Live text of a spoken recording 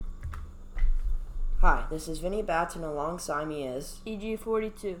Hi, this is Vinny Batten alongside me is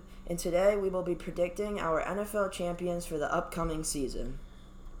EG42. and today we will be predicting our NFL champions for the upcoming season.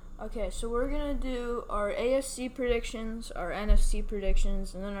 Okay, so we're going to do our AFC predictions, our NFC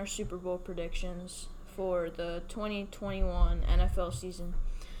predictions, and then our Super Bowl predictions for the 2021 NFL season,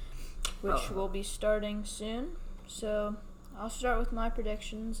 which will be starting soon. So I'll start with my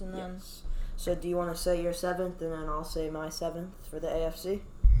predictions and then... Yes. So do you want to say your seventh and then I'll say my seventh for the AFC?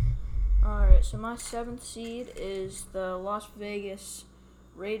 Alright, so my seventh seed is the Las Vegas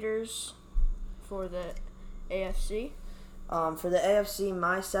Raiders for the AFC. For the AFC,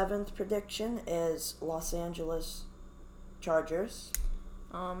 my seventh prediction is Los Angeles Chargers.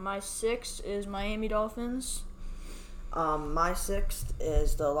 My sixth is Miami Dolphins. My sixth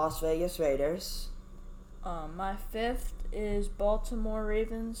is the Las Vegas Raiders. My fifth is Baltimore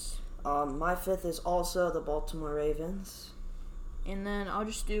Ravens. My fifth is also the Baltimore Ravens. And then I'll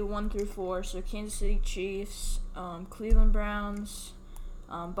just do 1 through 4. So Kansas City Chiefs, Cleveland Browns,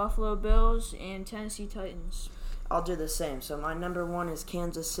 Buffalo Bills, and Tennessee Titans. I'll do the same. So my number 1 is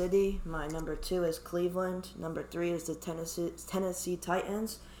Kansas City. My number 2 is Cleveland. Number 3 is the Tennessee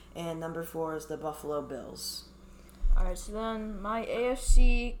Titans. And number 4 is the Buffalo Bills. Alright, so then my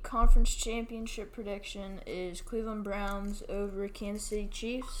AFC Conference Championship prediction is Cleveland Browns over Kansas City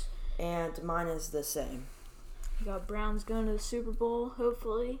Chiefs. And mine is the same. We got Browns going to the Super Bowl,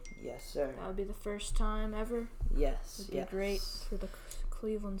 hopefully. Yes, sir. That would be the first time ever. Yes, It would be great for the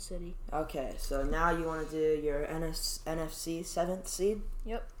Cleveland City. Okay, so now you want to do your NFC 7th seed?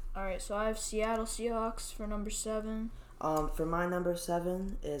 Yep. Alright, so I have Seattle Seahawks for number 7. For my number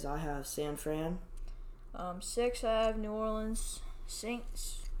 7 is I have San Fran. 6, I have New Orleans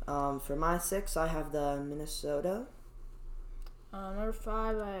Saints. For my 6, I have the Minnesota. Number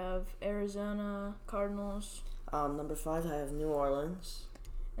 5, I have Arizona Cardinals. Number 5, I have New Orleans.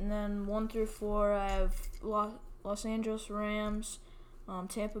 And then 1 through 4, I have Los Angeles Rams,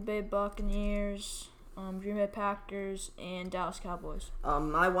 Tampa Bay Buccaneers, Green Bay Packers, and Dallas Cowboys.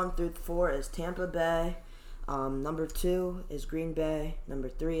 My 1 through 4 is Tampa Bay. Number 2 is Green Bay. Number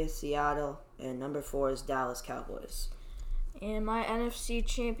 3 is Seattle. And number 4 is Dallas Cowboys. And my NFC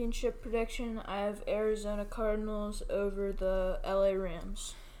Championship prediction, I have Arizona Cardinals over the LA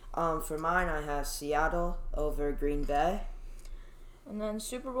Rams. For mine, I have Seattle over Green Bay. And then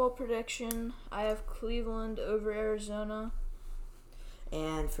Super Bowl prediction, I have Cleveland over Arizona.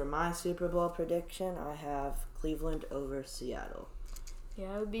 And for my Super Bowl prediction, I have Cleveland over Seattle.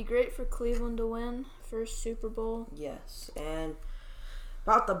 Yeah, it would be great for Cleveland to win first Super Bowl. Yes, and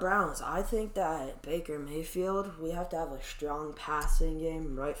about the Browns, I think that Baker Mayfield, we have to have a strong passing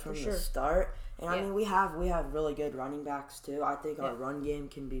game right from the start. And I mean, we have really good running backs too. I think our run game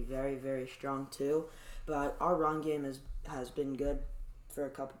can be very, very strong too. But our run game has been good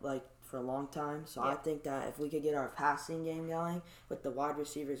for a long time. So I think that if we could get our passing game going with the wide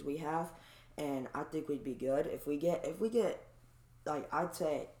receivers we have, and I think we'd be good. If we get I'd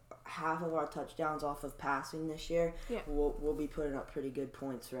say half of our touchdowns off of passing this year, we'll be putting up pretty good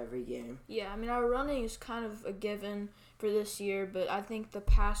points for every game. Yeah, I mean, our running is kind of a given for this year, but I think the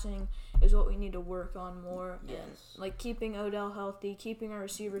passing is what we need to work on more. Yes. And, like, keeping Odell healthy, keeping our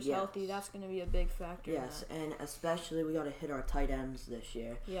receivers healthy, that's going to be a big factor. Yes, and especially we got to hit our tight ends this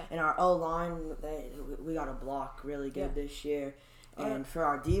year. Yeah. And our O-line, we got to block really good this year. And for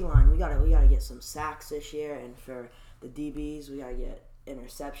our D-line, we got to get some sacks this year, and for the DBs, we got to get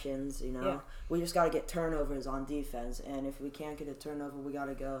interceptions, we just got to get turnovers on defense, and if we can't get a turnover, we got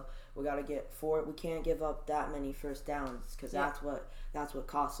to get 4. We can't give up that many first downs because that's what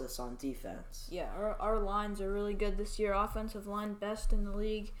costs us on defense. Yeah, our lines are really good this year. Offensive line best in the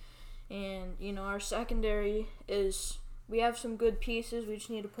league, and our secondary is, we have some good pieces. We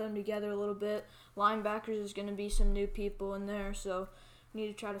just need to put them together a little bit. Linebackers is going to be some new people in there, so we need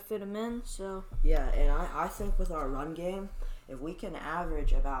to try to fit them in. So yeah, and I think with our run game, if we can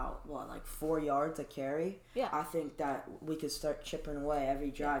average about 4 yards a carry, I think that we could start chipping away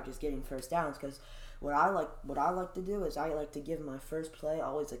every drive, just getting first downs. Because what I like to do is I like to give my first play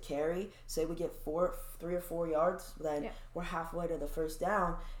always a carry. Say we get 3 or 4 yards, then we're halfway to the first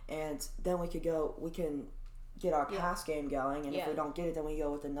down, and then we can get our pass game going, and if we don't get it, then we go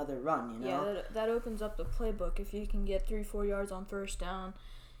with another run. Yeah, that opens up the playbook. If you can get 3-4 yards on first down,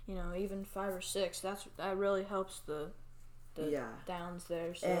 even 5 or 6, that really helps the downs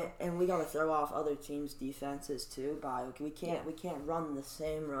there. So. And we got to throw off other teams' defenses too. We can't run the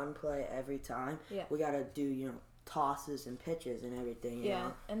same run play every time. Yeah. We got to do tosses and pitches and everything. You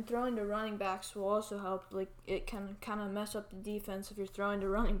know? And throwing to running backs will also help. Like, it can kind of mess up the defense if you're throwing to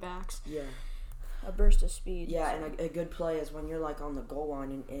running backs. Yeah. a burst of speed. Yeah, and a good play is when you're like on the goal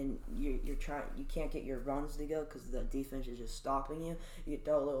line and you can't get your runs to go because the defense is just stopping you. You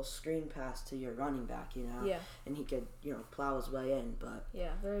throw a little screen pass to your running back, Yeah. and he could plow his way in. But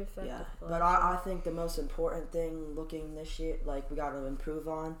yeah, very effective. Yeah, play. but I think the most important thing looking this year, like we got to improve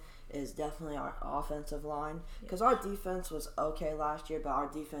on, is definitely our offensive line, because our defense was okay last year, but our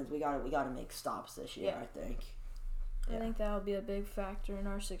defense we got to make stops this year. I think. I think that will be a big factor in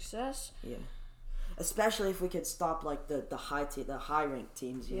our success. Yeah, especially if we could stop like the high ranked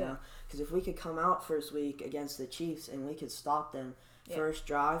teams, you know, because if we could come out first week against the Chiefs and we could stop them first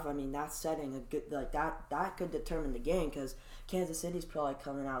drive, I mean that's setting a good that could determine the game, because Kansas City's probably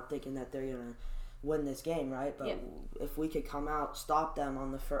coming out thinking that they're gonna win this game, right? But if we could come out, stop them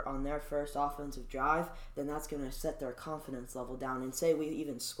on their first offensive drive, then that's gonna set their confidence level down. And say we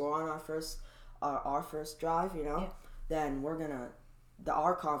even score on our first drive, then we're gonna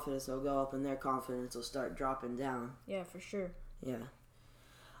our confidence will go up and their confidence will start dropping down. Yeah, for sure. Yeah.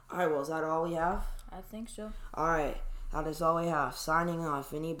 All right. Well, is that all we have? I think so. All right. That is all we have. Signing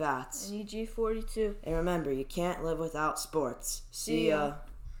off, Vinny Bats. And EG42. And remember, you can't live without sports. See ya.